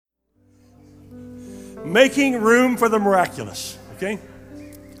Making room for the miraculous, okay?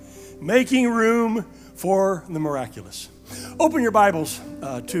 Making room for the miraculous. Open your Bibles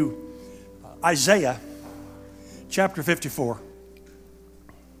to Isaiah chapter 54.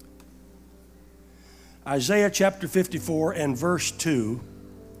 Isaiah chapter 54 and verse 2.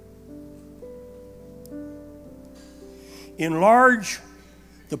 Enlarge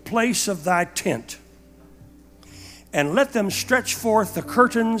the place of thy tent, and let them stretch forth the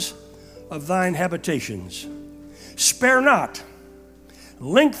curtains of thine habitations. Spare not,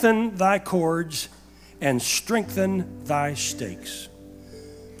 lengthen thy cords, and strengthen thy stakes.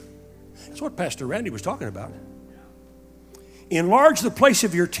 That's what Pastor Randy was talking about. Enlarge the place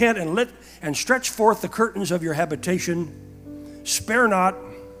of your tent and stretch forth the curtains of your habitation. Spare not,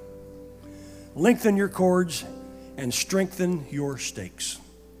 lengthen your cords, and strengthen your stakes.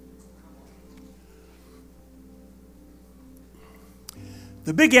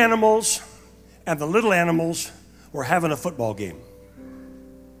 The big animals and the little animals were having a football game.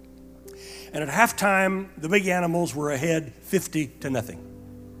 And at halftime, the big animals were ahead 50-0.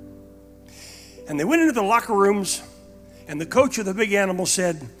 And they went into the locker rooms, and the coach of the big animals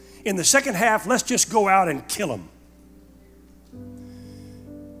said, in the second half, let's just go out and kill them.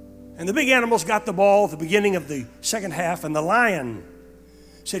 And the big animals got the ball at the beginning of the second half, and the lion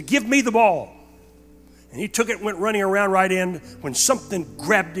said, give me the ball. And he took it, went running around right in, when something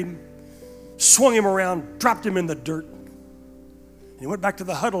grabbed him, swung him around, dropped him in the dirt. And he went back to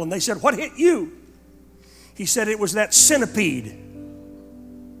the huddle, and they said, what hit you? He said, it was that centipede.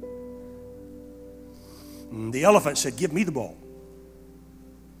 And the elephant said, give me the ball.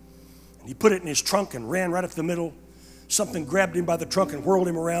 And he put it in his trunk and ran right up the middle. Something grabbed him by the trunk and whirled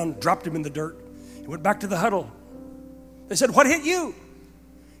him around, dropped him in the dirt. He went back to the huddle. They said, what hit you?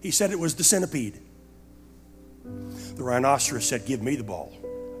 He said, it was the centipede. The rhinoceros said, give me the ball.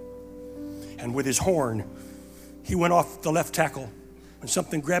 And with his horn, he went off the left tackle when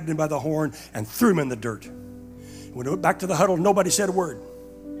something grabbed him by the horn and threw him in the dirt. When he went back to the huddle, nobody said a word.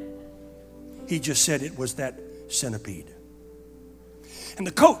 He just said it was that centipede. And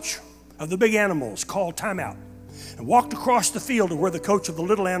the coach of the big animals called timeout and walked across the field to where the coach of the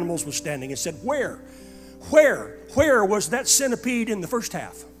little animals was standing and said, where was that centipede in the first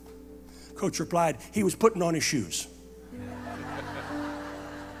half? Coach replied, he was putting on his shoes.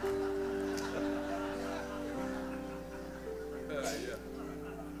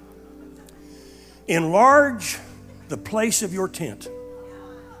 Enlarge the place of your tent.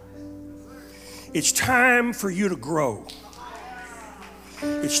 It's time for you to grow.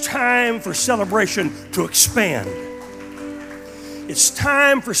 It's time for celebration to expand. It's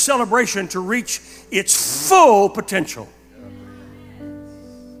time for celebration to reach its full potential.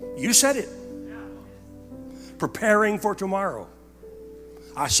 You said it. Preparing for tomorrow.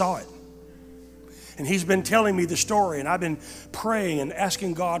 I saw it. And he's been telling me the story, and I've been praying and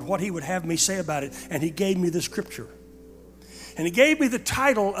asking God what he would have me say about it, and he gave me the scripture. And he gave me the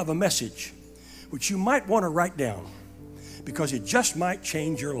title of a message, which you might want to write down, because it just might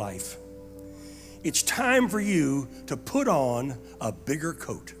change your life. It's time for you to put on a bigger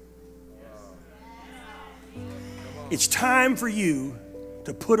coat. It's time for you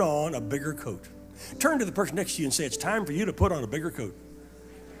to put on a bigger coat. Turn to the person next to you and say, it's time for you to put on a bigger coat.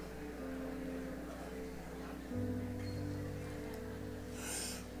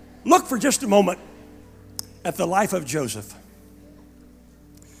 Look for just a moment at the life of Joseph.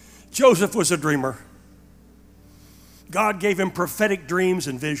 Joseph was a dreamer. God gave him prophetic dreams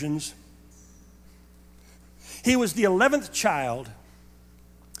and visions. He was the 11th child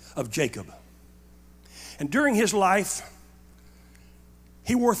of Jacob. And during his life,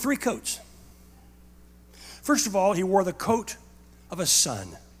 he wore 3 coats. First of all, he wore the coat of a son.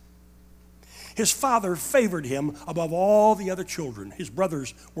 His father favored him above all the other children. His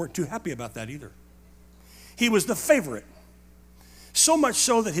brothers weren't too happy about that either. He was the favorite. So much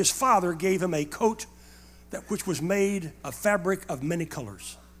so that his father gave him a coat which was made of fabric of many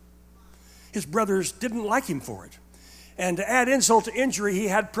colors. His brothers didn't like him for it. And to add insult to injury, he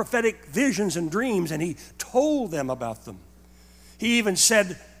had prophetic visions and dreams, and he told them about them. He even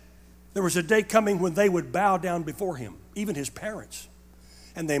said there was a day coming when they would bow down before him, even his parents.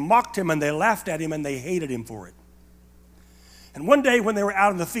 And they mocked him and they laughed at him and they hated him for it. And one day when they were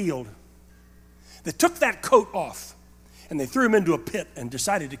out in the field, they took that coat off and they threw him into a pit and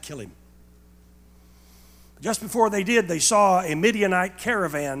decided to kill him. Just before they did, they saw a Midianite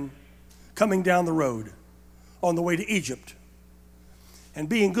caravan coming down the road on the way to Egypt. And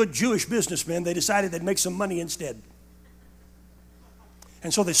being good Jewish businessmen, they decided they'd make some money instead.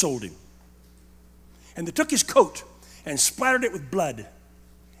 And so they sold him. And they took his coat and splattered it with blood,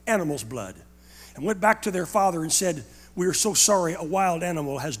 animal's blood. and went back to their father and said, "We are so sorry, a wild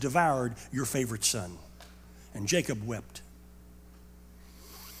animal has devoured your favorite son." And Jacob wept.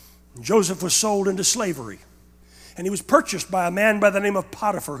 And Joseph was sold into slavery, and he was purchased by a man by the name of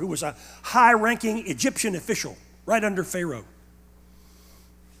Potiphar, who was a high-ranking Egyptian official right under Pharaoh.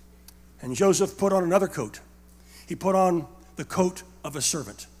 And Joseph put on another coat. He put on the coat of a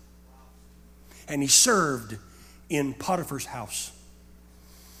servant, and he served in Potiphar's house.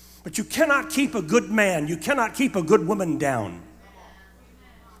 But you cannot keep a good man, you cannot keep a good woman down.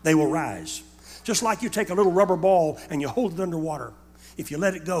 They will rise. Just like you take a little rubber ball and you hold it underwater. If you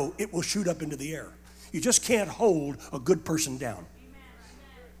let it go, it will shoot up into the air. You just can't hold a good person down.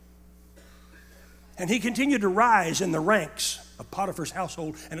 And he continued to rise in the ranks of Potiphar's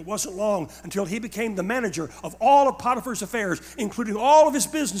household, and it wasn't long until he became the manager of all of Potiphar's affairs, including all of his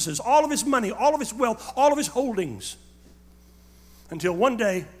businesses, all of his money, all of his wealth, all of his holdings. Until one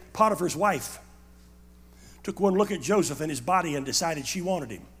day, Potiphar's wife took one look at Joseph and his body and decided she wanted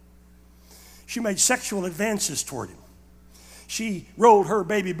him. She made sexual advances toward him. She rolled her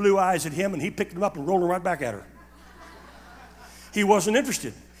baby blue eyes at him, and he picked them up and rolled them right back at her. He wasn't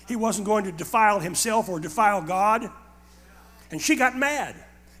interested. He wasn't going to defile himself or defile God. And she got mad,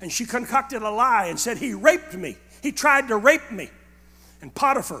 and she concocted a lie and said, "He raped me. He tried to rape me." And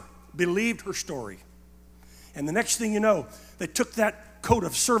Potiphar believed her story. And the next thing you know, they took that coat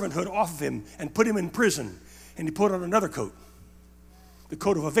of servanthood off of him and put him in prison, and he put on another coat, the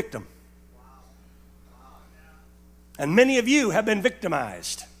coat of a victim. And many of you have been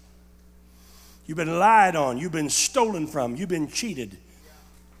victimized. You've been lied on. You've been stolen from. You've been cheated.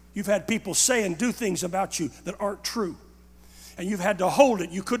 You've had people say and do things about you that aren't true. And you've had to hold it.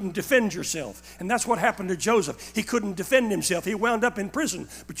 You couldn't defend yourself. And that's what happened to Joseph. He couldn't defend himself. He wound up in prison.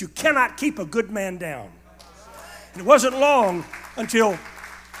 But you cannot keep a good man down. And it wasn't long until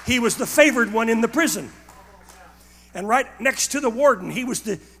he was the favored one in the prison. And right next to the warden, he was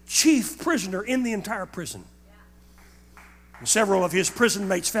the chief prisoner in the entire prison. And several of his prison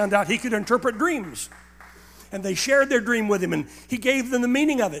mates found out he could interpret dreams. And they shared their dream with him, and he gave them the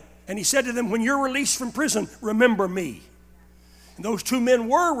meaning of it. And he said to them, "When you're released from prison, remember me." And those two men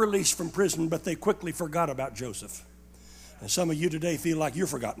were released from prison, but they quickly forgot about Joseph. And some of you today feel like you're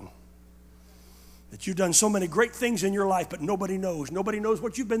forgotten. That you've done so many great things in your life, but nobody knows. Nobody knows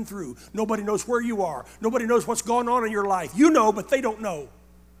what you've been through. Nobody knows where you are. Nobody knows what's going on in your life. You know, but they don't know.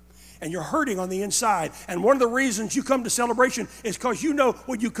 And you're hurting on the inside. And one of the reasons you come to Celebration is because you know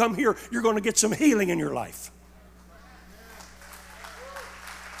when you come here, you're going to get some healing in your life.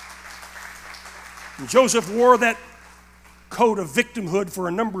 And Joseph wore that coat of victimhood for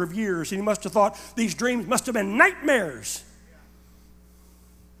a number of years, and he must have thought these dreams must have been nightmares.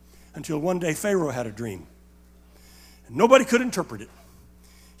 Until one day Pharaoh had a dream. And nobody could interpret it.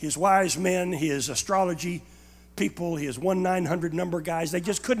 His wise men, his astrology people, his 1-900 number guys, they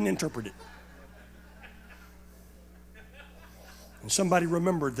just couldn't interpret it. And somebody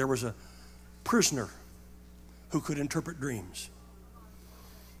remembered there was a prisoner who could interpret dreams.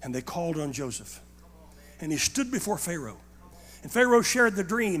 And they called on Joseph. And he stood before Pharaoh. And Pharaoh shared the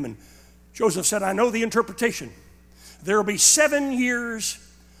dream, and Joseph said, "I know the interpretation. There will be 7 years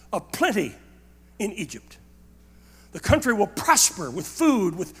of plenty in Egypt. The country will prosper with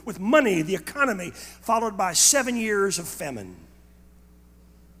food, with money, the economy, followed by 7 years of famine.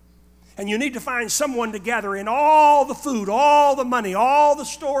 And you need to find someone to gather in all the food, all the money, all the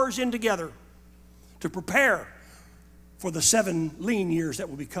stores in together to prepare for the 7 lean years that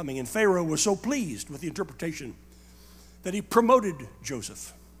will be coming." And Pharaoh was so pleased with the interpretation that he promoted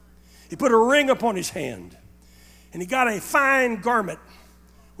Joseph. He put a ring upon his hand, and he got a fine garment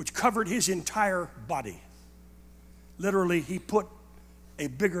which covered his entire body. Literally, he put a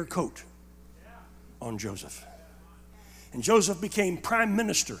bigger coat on Joseph. And Joseph became prime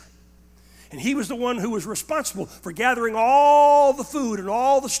minister. And he was the one who was responsible for gathering all the food and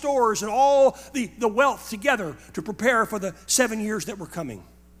all the stores and all the wealth together to prepare for the 7 years that were coming.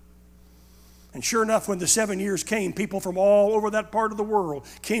 And sure enough, when the 7 years came, people from all over that part of the world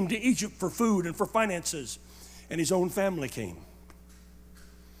came to Egypt for food and for finances. And his own family came.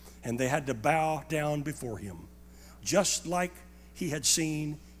 And they had to bow down before him, just like he had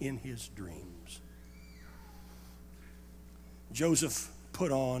seen in his dreams. Joseph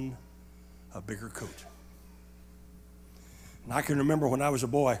put on a bigger coat. And I can remember when I was a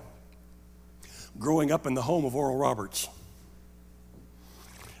boy, growing up in the home of Oral Roberts.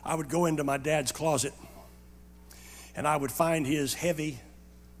 I would go into my dad's closet, and I would find his heavy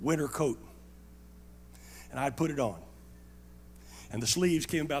winter coat, and I'd put it on. And the sleeves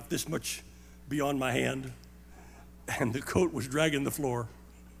came about this much beyond my hand, and the coat was dragging the floor.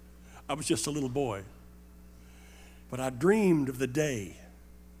 I was just a little boy. But I dreamed of the day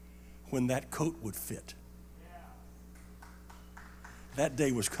when that coat would fit. That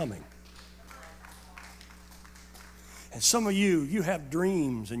day was coming. And some of you, you have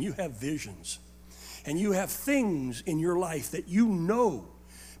dreams and you have visions. And you have things in your life that you know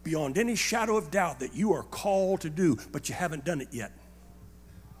beyond any shadow of doubt that you are called to do, but you haven't done it yet.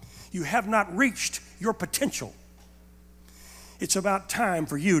 You have not reached your potential. It's about time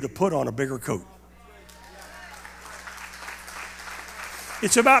for you to put on a bigger coat.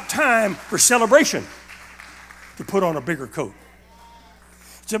 It's about time for celebration to put on a bigger coat.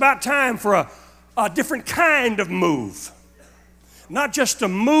 It's about time for a different kind of move. Not just a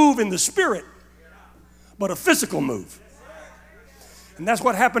move in the spirit, but a physical move. And that's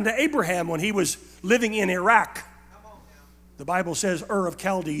what happened to Abraham when he was living in Iraq. The Bible says Ur of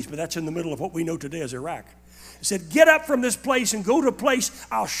Chaldees, but that's in the middle of what we know today as Iraq. It said, get up from this place and go to a place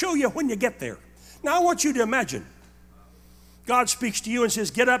I'll show you when you get there. Now I want you to imagine. God speaks to you and says,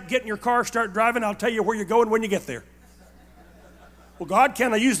 get up, get in your car, start driving. I'll tell you where you're going when you get there. Well, God,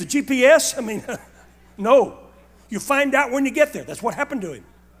 can I use the GPS? I mean, no. You find out when you get there. That's what happened to him.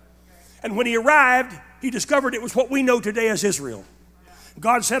 And when he arrived, he discovered it was what we know today as Israel.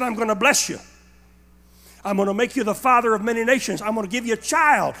 God said, I'm going to bless you. I'm going to make you the father of many nations. I'm going to give you a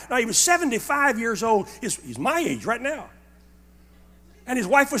child. Now, he was 75 years old. He's my age right now. And his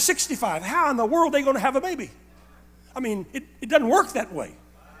wife was 65. How in the world are they going to have a baby? I mean, it doesn't work that way.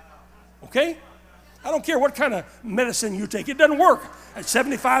 Okay? I don't care what kind of medicine you take. It doesn't work at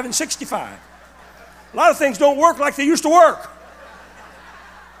 75 and 65. A lot of things don't work like they used to work.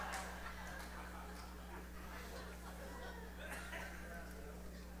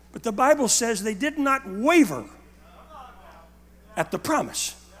 But the Bible says they did not waver at the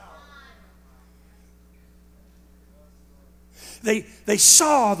promise. They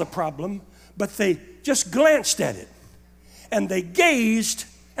saw the problem, but they just glanced at it. And they gazed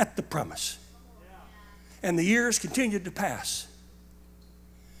at the promise. And the years continued to pass.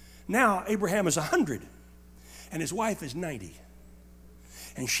 Now Abraham is 100 and his wife is 90.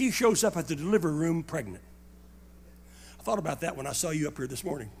 And she shows up at the delivery room pregnant. I thought about that when I saw you up here this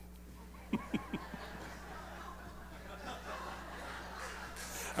morning.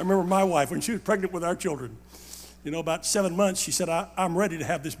 I remember my wife when she was pregnant with our children. You know, about 7 months, she said, I'm ready to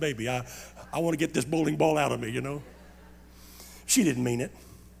have this baby. I want to get this bowling ball out of me, you know. She didn't mean it.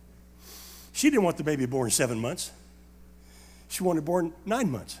 She didn't want the baby born 7 months. She wanted it born 9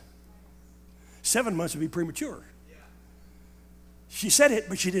 months. 7 months would be premature. She said it,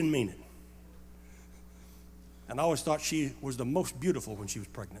 but she didn't mean it. And I always thought she was the most beautiful when she was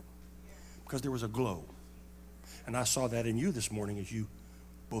pregnant because there was a glow. And I saw that in you this morning as you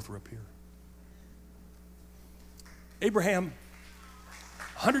both were up here. Abraham,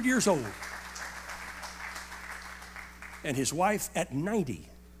 100 years old, and his wife at 90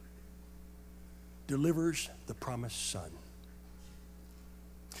 delivers the promised son.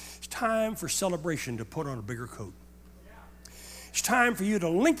 It's time for celebration to put on a bigger coat. It's time for you to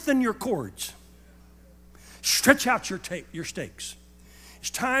lengthen your cords. Stretch out your stakes. It's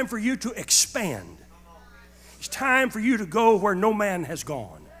time for you to expand. It's time for you to go where no man has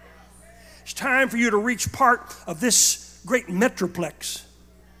gone. It's time for you to reach part of this great metroplex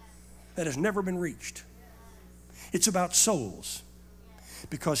that has never been reached. It's about souls,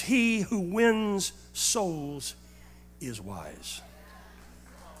 because he who wins souls is wise.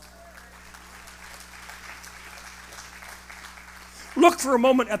 Look for a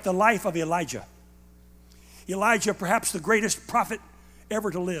moment at the life of Elijah. Elijah, perhaps the greatest prophet ever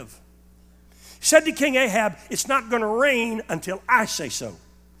to live, said to King Ahab, it's not going to rain until I say so.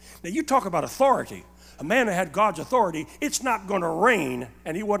 Now you talk about authority. A man who had God's authority, it's not going to rain,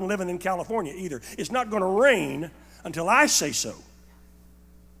 and he wasn't living in California either. It's not going to rain until I say so.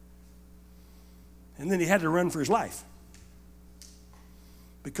 And then he had to run for his life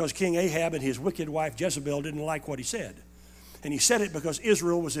because King Ahab and his wicked wife Jezebel didn't like what he said. And he said it because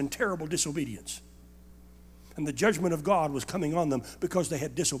Israel was in terrible disobedience. And the judgment of God was coming on them because they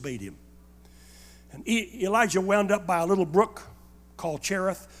had disobeyed him. And Elijah wound up by a little brook called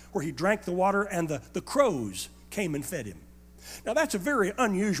Cherith, where he drank the water, and the crows came and fed him. Now that's a very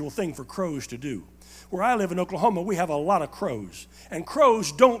unusual thing for crows to do. Where I live in Oklahoma, we have a lot of crows. And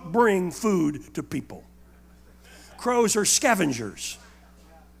crows don't bring food to people. Crows are scavengers,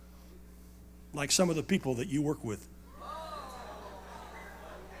 like some of the people that you work with.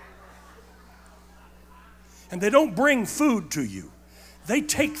 And they don't bring food to you. They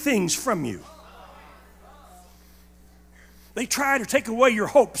take things from you. They try to take away your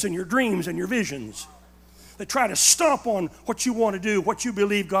hopes and your dreams and your visions. that try to stomp on what you want to do, what you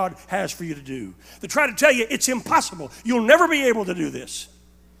believe God has for you to do. They try to tell you it's impossible. You'll never be able to do this.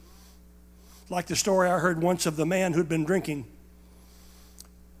 Like the story I heard once of the man who'd been drinking.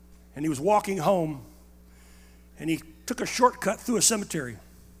 And he was walking home, and he took a shortcut through a cemetery.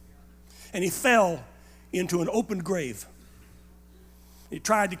 And he fell into an open grave. He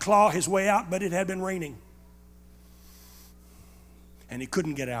tried to claw his way out, but it had been raining. And he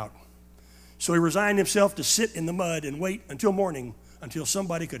couldn't get out. So he resigned himself to sit in the mud and wait until morning, until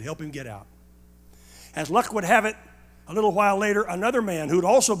somebody could help him get out. As luck would have it, a little while later, another man who'd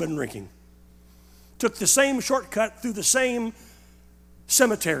also been drinking took the same shortcut through the same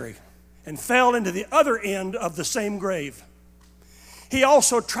cemetery and fell into the other end of the same grave. He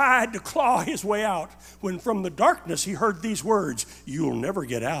also tried to claw his way out when from the darkness he heard these words, "You'll never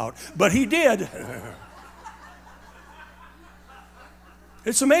get out." But he did.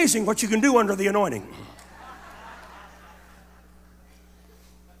 It's amazing what you can do under the anointing.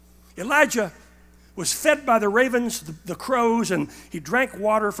 Elijah was fed by the ravens, the crows, and he drank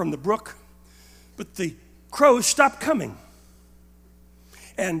water from the brook. But the crows stopped coming.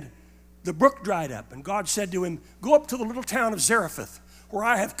 And the brook dried up. And God said to him, "Go up to the little town of Zarephath, where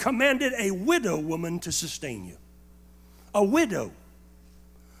I have commanded a widow woman to sustain you." A widow.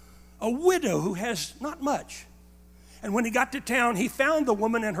 A widow who has not much. And when he got to town, he found the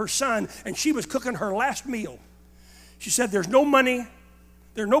woman and her son, and she was cooking her last meal. She said, "There's no money.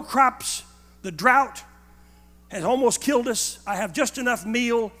 There are no crops. The drought has almost killed us. I have just enough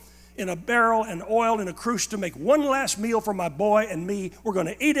meal in a barrel and oil in a cruse to make one last meal for my boy and me. We're going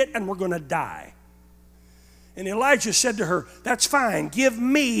to eat it and we're going to die." And Elijah said to her, "That's fine. Give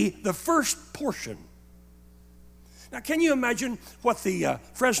me the first portion." Now, can you imagine what the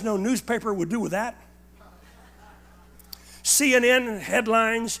Fresno newspaper would do with that? CNN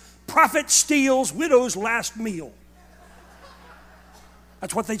headlines, "Prophet steals widow's last meal."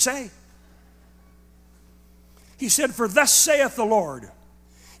 That's what they'd say. He said, "For thus saith the Lord,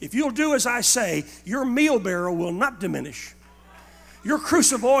 if you'll do as I say, your meal barrel will not diminish. Your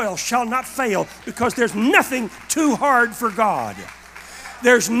cruse of oil shall not fail, because there's nothing too hard for God."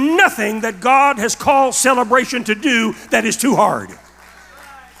 There's nothing that God has called Celebration to do that is too hard.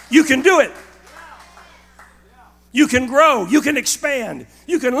 You can do it. You can grow. You can expand.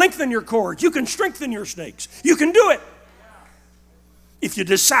 You can lengthen your cords. You can strengthen your stakes. You can do it if you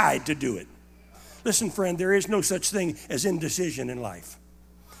decide to do it. Listen, friend, there is no such thing as indecision in life.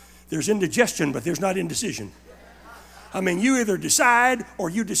 There's indigestion, but there's not indecision. I mean, you either decide or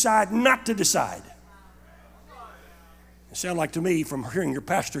you decide not to decide. It sounds like to me, from hearing your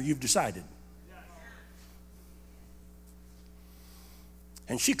pastor, you've decided.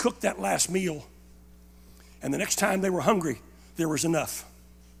 And she cooked that last meal. And the next time they were hungry, there was enough.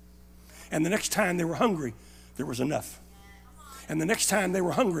 And the next time they were hungry, there was enough. And the next time they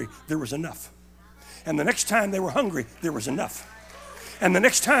were hungry, there was enough. And the next time they were hungry, there was enough. And the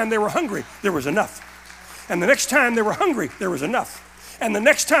next time they were hungry, there was enough. And the next time they were hungry, there was enough. And the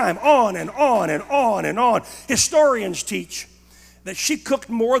next time, on and on and on and on. Historians teach that she cooked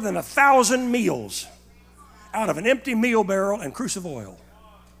more than 1,000 meals out of an empty meal barrel and cruse of oil,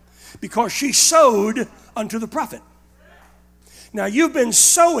 because she sowed unto the prophet. Now, you've been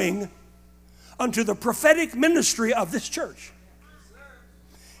sowing unto the prophetic ministry of this church.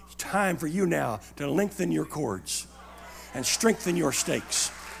 It's time for you now to lengthen your cords and strengthen your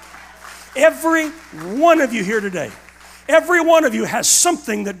stakes. Every one of you here today, every one of you has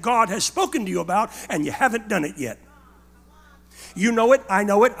something that God has spoken to you about, and you haven't done it yet. You know it, I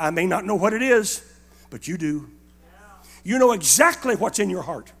know it, I may not know what it is, but you do. You know exactly what's in your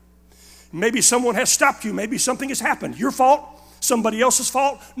heart. Maybe someone has stopped you. Maybe something has happened. Your fault, somebody else's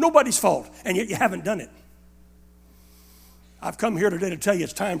fault, nobody's fault, and yet you haven't done it. I've come here today to tell you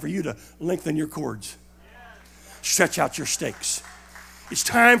it's time for you to lengthen your cords. Stretch out your stakes. It's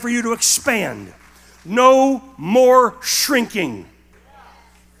time for you to expand. No more shrinking.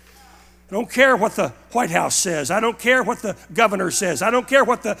 I don't care what the White House says. I don't care what the governor says. I don't care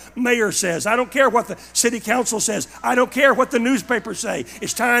what the mayor says. I don't care what the city council says. I don't care what the newspapers say.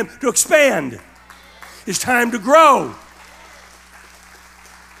 It's time to expand. It's time to grow.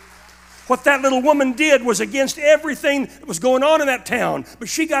 What that little woman did was against everything that was going on in that town, but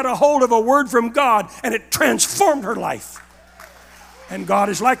she got a hold of a word from God, and it transformed her life. And God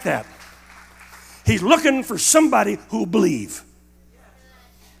is like that. He's looking for somebody who will believe.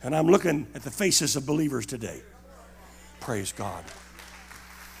 And I'm looking at the faces of believers today. Praise God.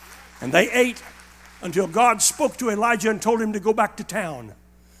 And they ate until God spoke to Elijah and told him to go back to town,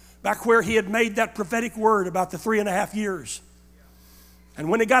 back where he had made that prophetic word about the 3.5 years. And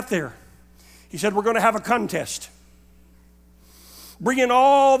when he got there, He said, we're going to have a contest. Bring in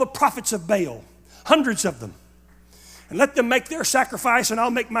all the prophets of Baal, hundreds of them, and let them make their sacrifice, and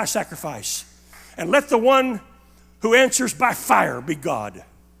I'll make my sacrifice. And let the one who answers by fire be God.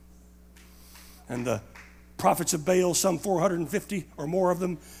 And the prophets of Baal, some 450 or more of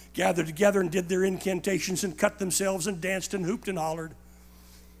them, gathered together and did their incantations and cut themselves and danced and hooped and hollered.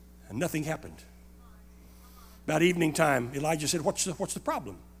 And nothing happened. About evening time, Elijah said, what's the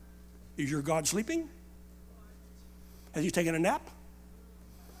problem? Is your God sleeping? Has he taken a nap?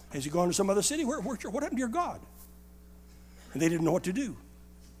 Has he gone to some other city? What happened to your God? And they didn't know what to do.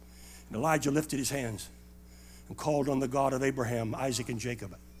 And Elijah lifted his hands and called on the God of Abraham, Isaac, and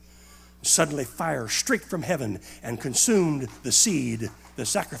Jacob. Suddenly fire streaked from heaven and consumed the seed, the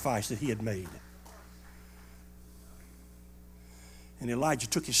sacrifice that he had made. And Elijah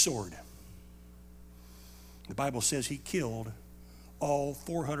took his sword. The Bible says he killed all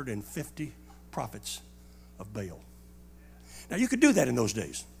 450 prophets of Baal. Now you could do that in those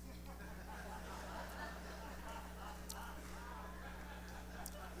days.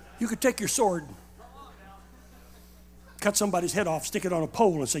 You could take your sword, cut somebody's head off, stick it on a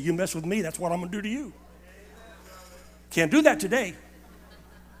pole, and say, you mess with me, that's what I'm going to do to you. Can't do that today.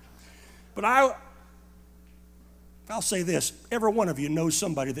 But I'll say this, every one of you knows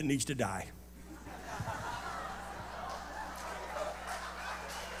somebody that needs to die.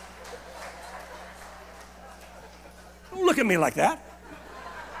 Don't look at me like that.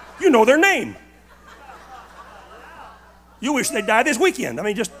 You know their name. You wish they'd die this weekend.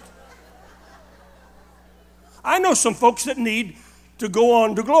 I know some folks that need to go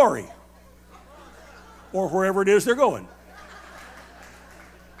on to glory or wherever it is they're going.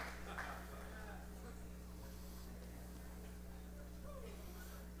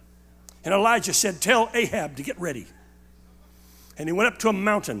 And Elijah said, tell Ahab to get ready. And he went up to a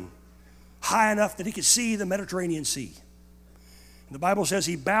mountain high enough that he could see the Mediterranean Sea. And the Bible says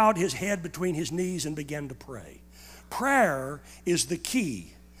he bowed his head between his knees and began to pray. Prayer is the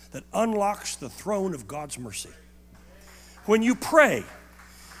key that unlocks the throne of God's mercy. When you pray,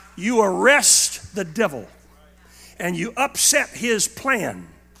 you arrest the devil and you upset his plan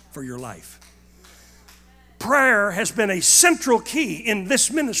for your life. Prayer has been a central key in this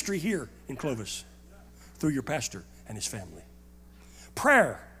ministry here in Clovis through your pastor and his family.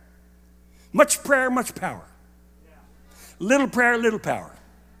 Prayer, much power. Little prayer, little power.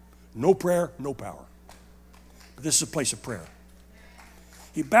 No prayer, no power. But this is a place of prayer.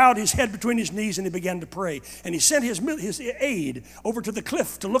 He bowed his head between his knees and he began to pray. And he sent his aide over to the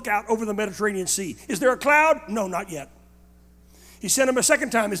cliff to look out over the Mediterranean Sea. Is there a cloud? No, not yet. He sent him a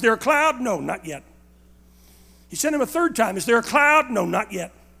second time. Is there a cloud? No, not yet. He sent him a third time. Is there a cloud? No, not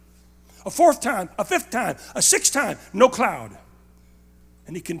yet. A fourth time, a fifth time, a sixth time, no cloud.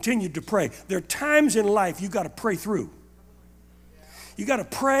 And he continued to pray. There are times in life you've got to pray through. You've got to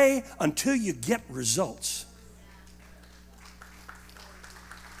pray until you get results.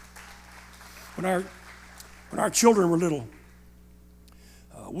 When our children were little,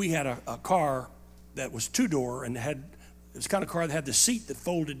 we had a car that was two-door and it was the kind of car that had the seat that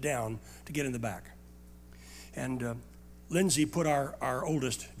folded down to get in the back. And Lindsay put our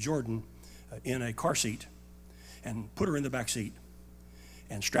oldest, Jordan, in a car seat and put her in the back seat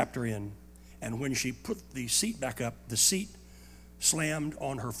and strapped her in. And when she put the seat back up, the seat slammed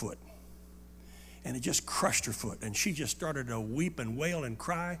on her foot. And it just crushed her foot. And she just started to weep and wail and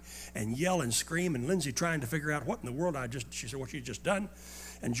cry and yell and scream. And Lindsay trying to figure out what in the world she said, what she just done.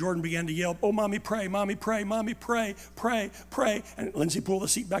 And Jordan began to yell, oh, Mommy, pray, Mommy, pray, Mommy, pray, pray, pray. And Lindsay pulled the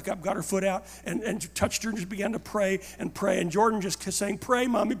seat back up, got her foot out, and touched her and just began to pray and pray. And Jordan just kept saying, pray,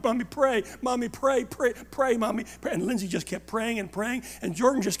 Mommy, Mommy, pray, Mommy, pray, pray, pray, Mommy. Pray. And Lindsay just kept praying and praying. And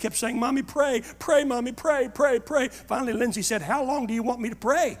Jordan just kept saying, Mommy, pray, pray, Mommy, pray, pray, pray. Finally, Lindsay said, how long do you want me to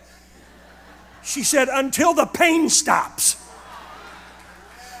pray? She said, until the pain stops.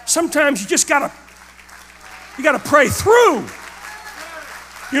 Sometimes you just gotta pray through.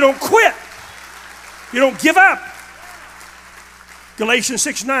 You don't quit. You don't give up. Galatians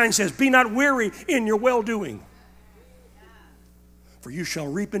 6:9 says, be not weary in your well-doing, for you shall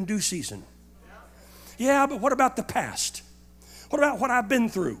reap in due season. Yeah, but what about the past? What about what I've been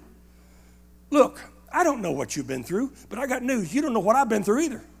through? Look, I don't know what you've been through, but I got news. You don't know what I've been through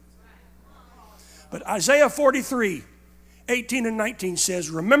either. But Isaiah 43:18 and 19 says,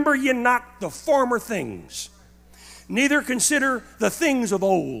 remember ye not the former things, neither consider the things of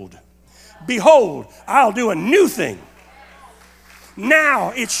old. Behold, I'll do a new thing. Now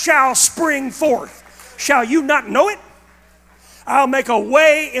it shall spring forth. Shall you not know it? I'll make a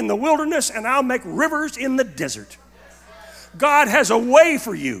way in the wilderness and I'll make rivers in the desert. God has a way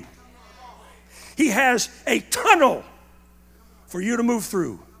for you. He has a tunnel for you to move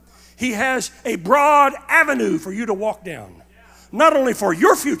through. He has a broad avenue for you to walk down. Not only for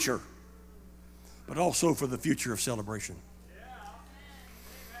your future, but also for the future of celebration.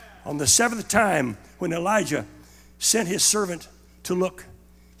 On the seventh time, when Elijah sent his servant to look,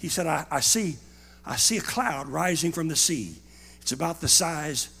 he said, I see a cloud rising from the sea. It's about the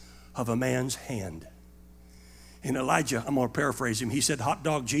size of a man's hand. And Elijah, I'm going to paraphrase him, he said, hot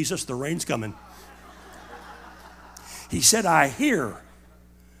dog Jesus, the rain's coming. He said, I hear,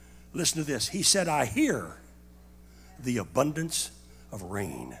 listen to this, he said, I hear the abundance of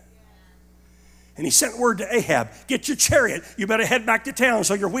rain. And he sent word to Ahab, get your chariot, you better head back to town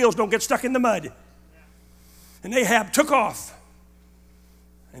so your wheels don't get stuck in the mud. And Ahab took off.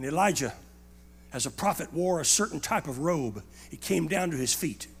 And Elijah, as a prophet, wore a certain type of robe. It came down to his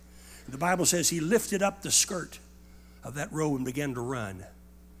feet. The Bible says he lifted up the skirt of that robe and began to run.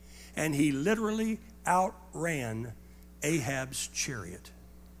 And he literally outran Ahab's chariot.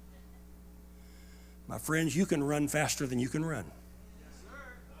 My friends, you can run faster than you can run.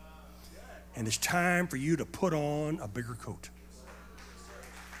 And it's time for you to put on a bigger coat.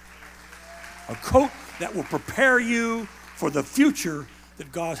 A coat that will prepare you for the future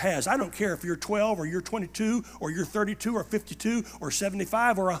that God has. I don't care if you're 12 or you're 22 or you're 32 or 52 or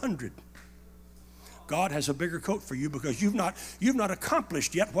 75 or 100. God has a bigger coat for you because you've not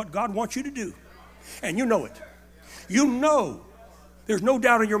accomplished yet what God wants you to do. And you know it. You know, there's no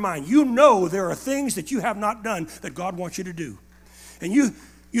doubt in your mind. You know there are things that you have not done that God wants you to do. And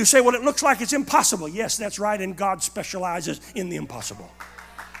you say, well, it looks like it's impossible. Yes, that's right, and God specializes in the impossible.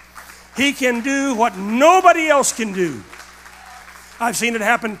 He can do what nobody else can do. I've seen it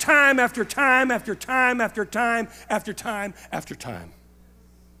happen time after time after time after time after time after time.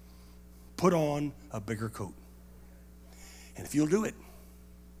 Put on a bigger coat. And if you'll do it,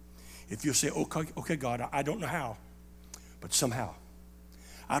 if you'll say, okay, God, I don't know how, but somehow.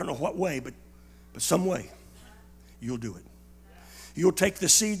 I don't know what way, but some way, you'll do it. You'll take the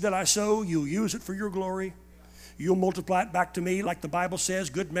seed that I sow, you'll use it for your glory. You'll multiply it back to me, like the Bible says,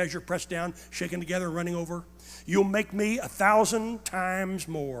 good measure, pressed down, shaken together, running over. You'll make me 1,000 times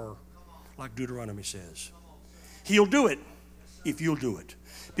more, like Deuteronomy says. He'll do it if you'll do it,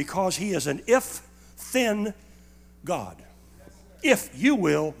 because he is an if-then God. If you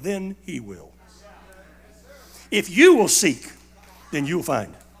will, then he will. If you will seek, then you'll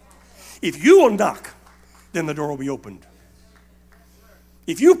find. If you will knock, then the door will be opened.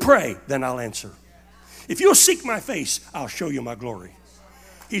 If you pray, then I'll answer. If you'll seek my face, I'll show you my glory.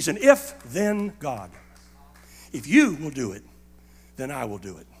 He's an if-then God. If you will do it, then I will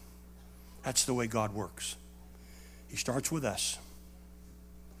do it. That's the way God works. He starts with us.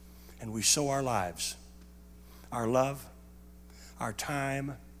 And we sow our lives, our love, our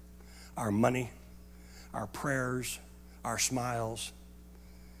time, our money, our prayers, our smiles.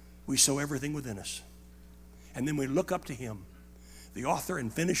 We sow everything within us. And then we look up to him, the author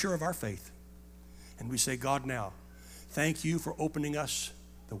and finisher of our faith. And we say, God, now, thank you for opening us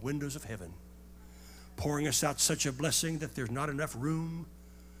the windows of heaven, pouring us out such a blessing that there's not enough room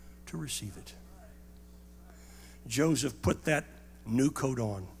to receive it. Joseph put that new coat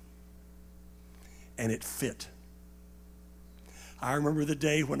on, and it fit. I remember the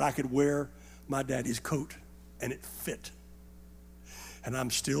day when I could wear my daddy's coat, and it fit. And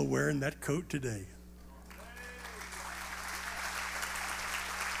I'm still wearing that coat today.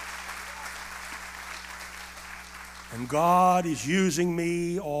 And God is using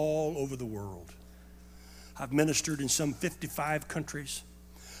me all over the world. I've ministered in some 55 countries.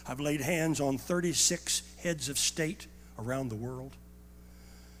 I've laid hands on 36 heads of state around the world.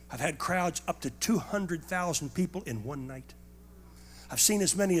 I've had crowds up to 200,000 people in one night. I've seen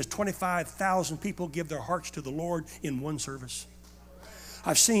as many as 25,000 people give their hearts to the Lord in one service.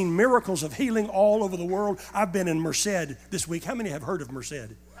 I've seen miracles of healing all over the world. I've been in Merced this week. How many have heard of Merced?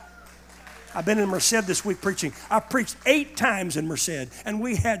 I've been in Merced this week preaching. I've preached 8 times in Merced, and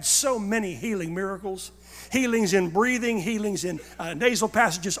we had so many healing miracles. Healings in breathing, healings in nasal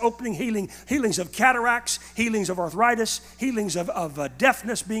passages opening, healings of cataracts, healings of arthritis, healings of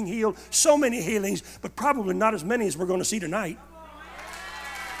deafness being healed. So many healings, but probably not as many as we're going to see tonight.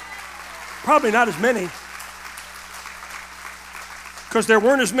 Probably not as many. Because there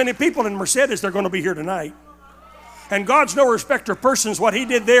weren't as many people in Merced as they're going to be here tonight. And God's no respecter of persons. What he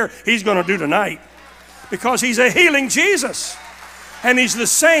did there, he's going to do tonight. Because he's a healing Jesus. And he's the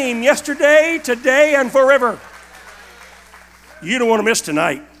same yesterday, today, and forever. You don't want to miss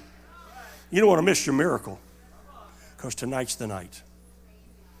tonight. You don't want to miss your miracle. Because tonight's the night.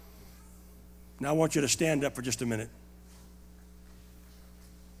 Now I want you to stand up for just a minute.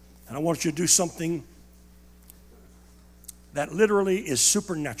 And I want you to do something that literally is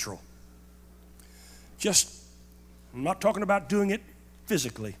supernatural. I'm not talking about doing it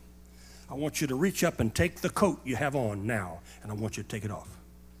physically. I want you to reach up and take the coat you have on now, and I want you to take it off.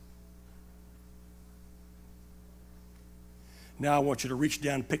 Now I want you to reach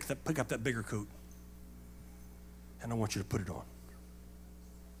down and pick up that bigger coat, and I want you to put it on.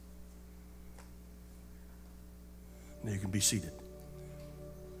 Now you can be seated.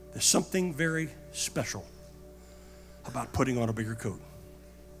 There's something very special about putting on a bigger coat.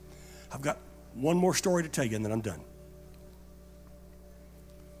 I've got one more story to tell you, and then I'm done.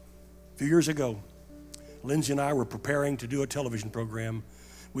 A few years ago, Lindsay and I were preparing to do a television program.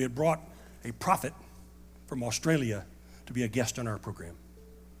 We had brought a prophet from Australia to be a guest on our program.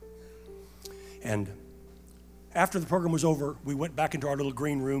 And after the program was over, we went back into our little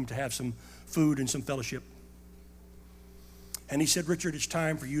green room to have some food and some fellowship. And he said, "Richard, it's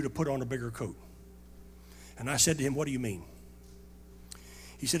time for you to put on a bigger coat." And I said to him, "What do you mean?"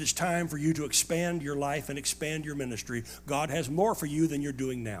 He said, "It's time for you to expand your life and expand your ministry. God has more for you than you're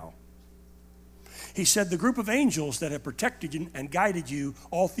doing now." He said, "The group of angels that have protected you and guided you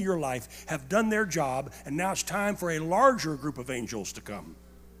all through your life have done their job, and now it's time for a larger group of angels to come.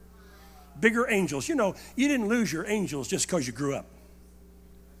 Bigger angels. You know, you didn't lose your angels just because you grew up.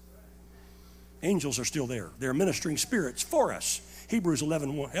 Angels are still there. They're ministering spirits for us. Hebrews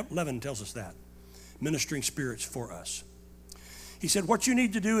 11 tells us that. Ministering spirits for us." He said, "What you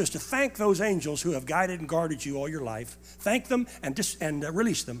need to do is to thank those angels who have guided and guarded you all your life. Thank them and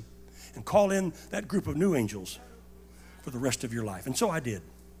release them, and call in that group of new angels for the rest of your life." And so I did.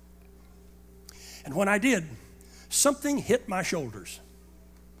 And when I did, something hit my shoulders.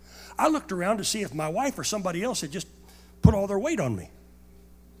 I looked around to see if my wife or somebody else had just put all their weight on me.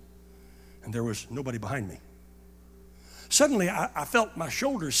 And there was nobody behind me. Suddenly, I felt my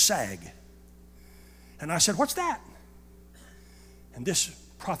shoulders sag. And I said, "What's that?" And this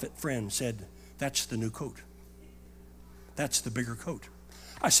prophet friend said, "That's the new coat. That's the bigger coat."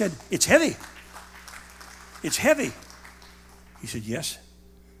 I said, "It's heavy. It's heavy." He said, "Yes,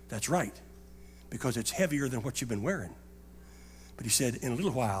 that's right, because it's heavier than what you've been wearing." But he said, "In a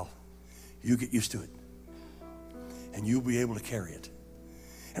little while, you get used to it, and you'll be able to carry it."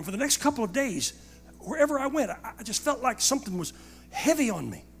 And for the next couple of days, wherever I went, I just felt like something was heavy on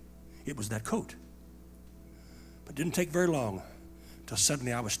me. It was that coat. But it didn't take very long until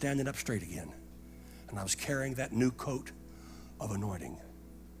suddenly I was standing up straight again, and I was carrying that new coat of anointing.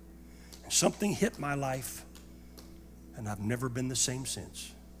 And something hit my life, and I've never been the same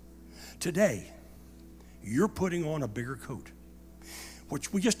since. Today, you're putting on a bigger coat.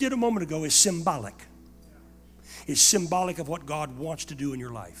 What we just did a moment ago is symbolic. It's symbolic of what God wants to do in your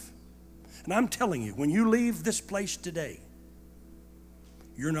life. And I'm telling you, when you leave this place today,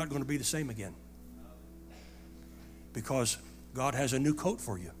 you're not going to be the same again. Because God has a new coat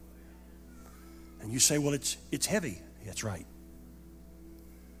for you. And you say, "Well, it's heavy." That's right.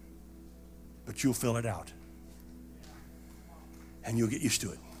 But you'll fill it out. And you'll get used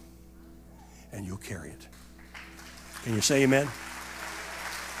to it. And you'll carry it. Can you say amen?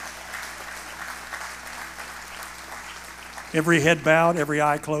 Every head bowed, every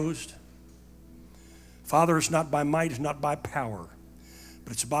eye closed. Father, it's not by might, it's not by power,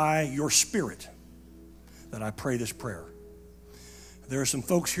 but it's by your Spirit that I pray this prayer. There are some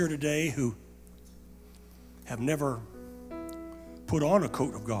folks here today who have never put on a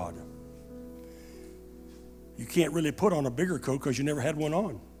coat of God. You can't really put on a bigger coat because you never had one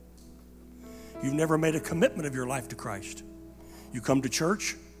on. You've never made a commitment of your life to Christ. You come to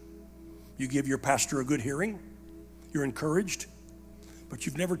church, you give your pastor a good hearing, you're encouraged, but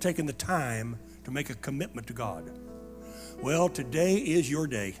you've never taken the time to make a commitment to God. Well, today is your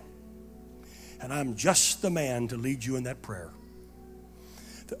day, and I'm just the man to lead you in that prayer.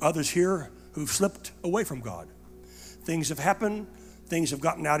 The others here who've slipped away from God, things have happened, things have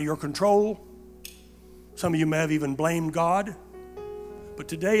gotten out of your control. Some of you may have even blamed God, but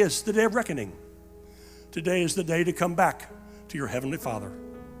today is the day of reckoning. Today is the day to come back to your Heavenly Father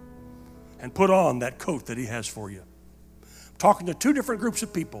and put on that coat that He has for you. Talking to two different groups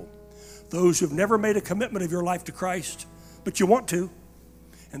of people. Those who've never made a commitment of your life to Christ, but you want to.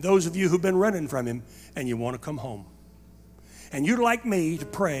 And those of you who've been running from Him and you want to come home. And you'd like me to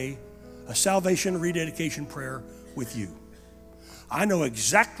pray a salvation rededication prayer with you. I know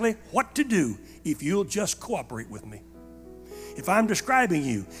exactly what to do if you'll just cooperate with me. If I'm describing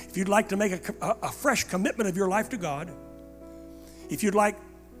you, if you'd like to make a fresh commitment of your life to God, if you'd like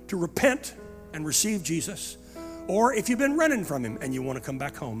to repent and receive Jesus, or if you've been running from Him and you want to come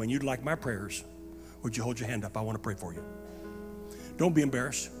back home and you'd like my prayers, would you hold your hand up? I want to pray for you. Don't be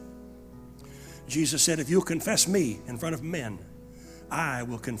embarrassed. Jesus said, if you'll confess me in front of men, I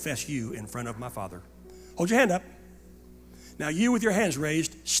will confess you in front of my Father. Hold your hand up. Now you with your hands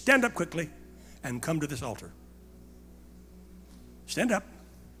raised, stand up quickly and come to this altar. Stand up.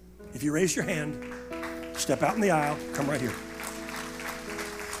 If you raise your hand, step out in the aisle, come right here.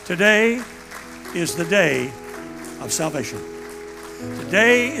 Today is the day of salvation.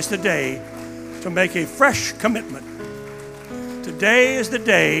 Today is the day to make a fresh commitment. Today is the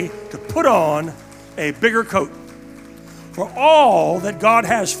day to put on a bigger coat for all that God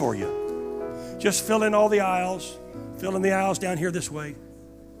has for you. Just fill in all the aisles. Fill in the aisles down here this way.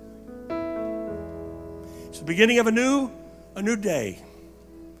 It's the beginning of a new day.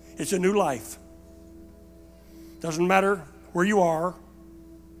 It's a new life. Doesn't matter where you are.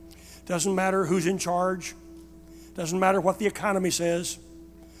 Doesn't matter who's in charge. Doesn't matter what the economy says.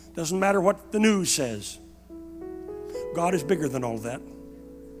 Doesn't matter what the news says. God is bigger than all that.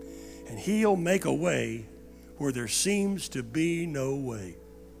 And He'll make a way where there seems to be no way.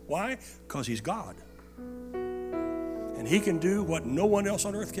 Why? Because He's God. And He can do what no one else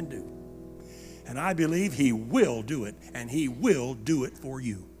on earth can do. And I believe He will do it, and He will do it for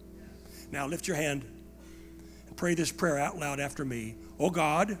you. Now lift your hand and pray this prayer out loud after me. Oh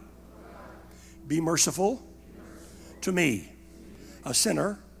God, be merciful to me, a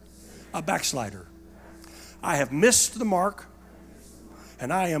sinner, a backslider. I have missed the mark,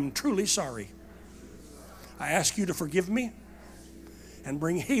 and I am truly sorry. I ask you to forgive me and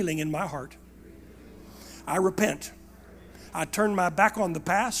bring healing in my heart. I repent. I turn my back on the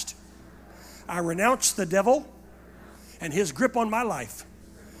past. I renounce the devil and his grip on my life.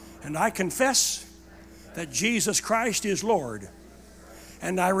 And I confess that Jesus Christ is Lord.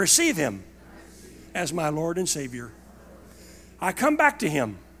 And I receive Him as my Lord and Savior. I come back to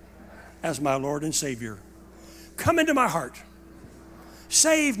Him as my Lord and Savior. Come into my heart.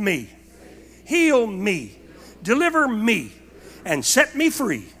 Save me. Heal me. Deliver me. And set me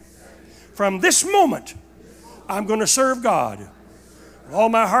free. From this moment, I'm going to serve God with all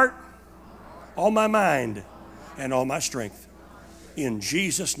my heart, all my mind, and all my strength. In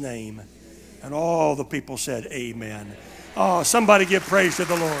Jesus' name. And all the people said amen. Oh, somebody give praise to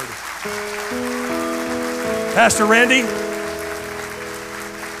the Lord. Pastor Randy.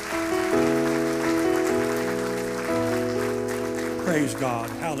 Praise God.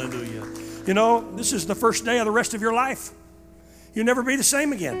 Hallelujah. You know, this is the first day of the rest of your life. You'll never be the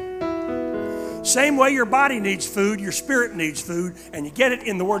same again. Same way your body needs food, your spirit needs food, and you get it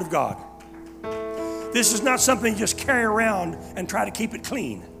in the Word of God. This is not something you just carry around and try to keep it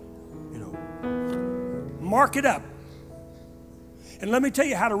clean. You know, mark it up. And let me tell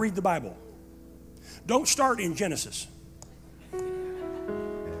you how to read the Bible. Don't start in Genesis.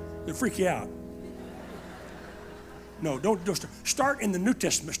 It'll freak you out. No, don't start in the New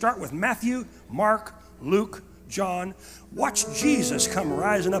Testament. Start with Matthew, Mark, Luke, John. Watch Jesus come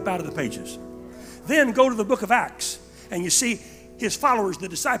rising up out of the pages. Then go to the book of Acts, and you see His followers, the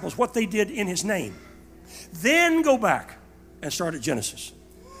disciples, what they did in His name. Then go back and start at Genesis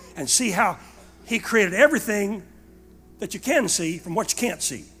and see how He created everything that you can see from what you can't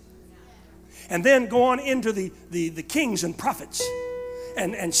see. And then go on into the kings and prophets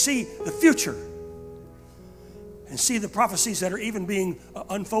and see the future and see the prophecies that are even being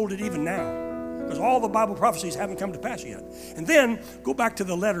unfolded even now, because all the Bible prophecies haven't come to pass yet. And then go back to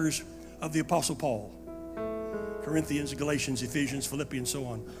the letters of the Apostle Paul, Corinthians, Galatians, Ephesians, Philippians, so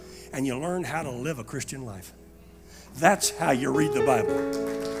on. And you learn how to live a Christian life. That's how you read the Bible.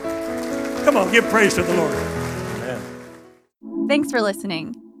 Come on, give praise to the Lord. Amen. Thanks for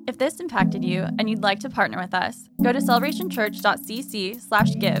listening. If this impacted you and you'd like to partner with us, go to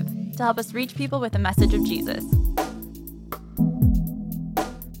celebrationchurch.cc/give to help us reach people with the message of Jesus.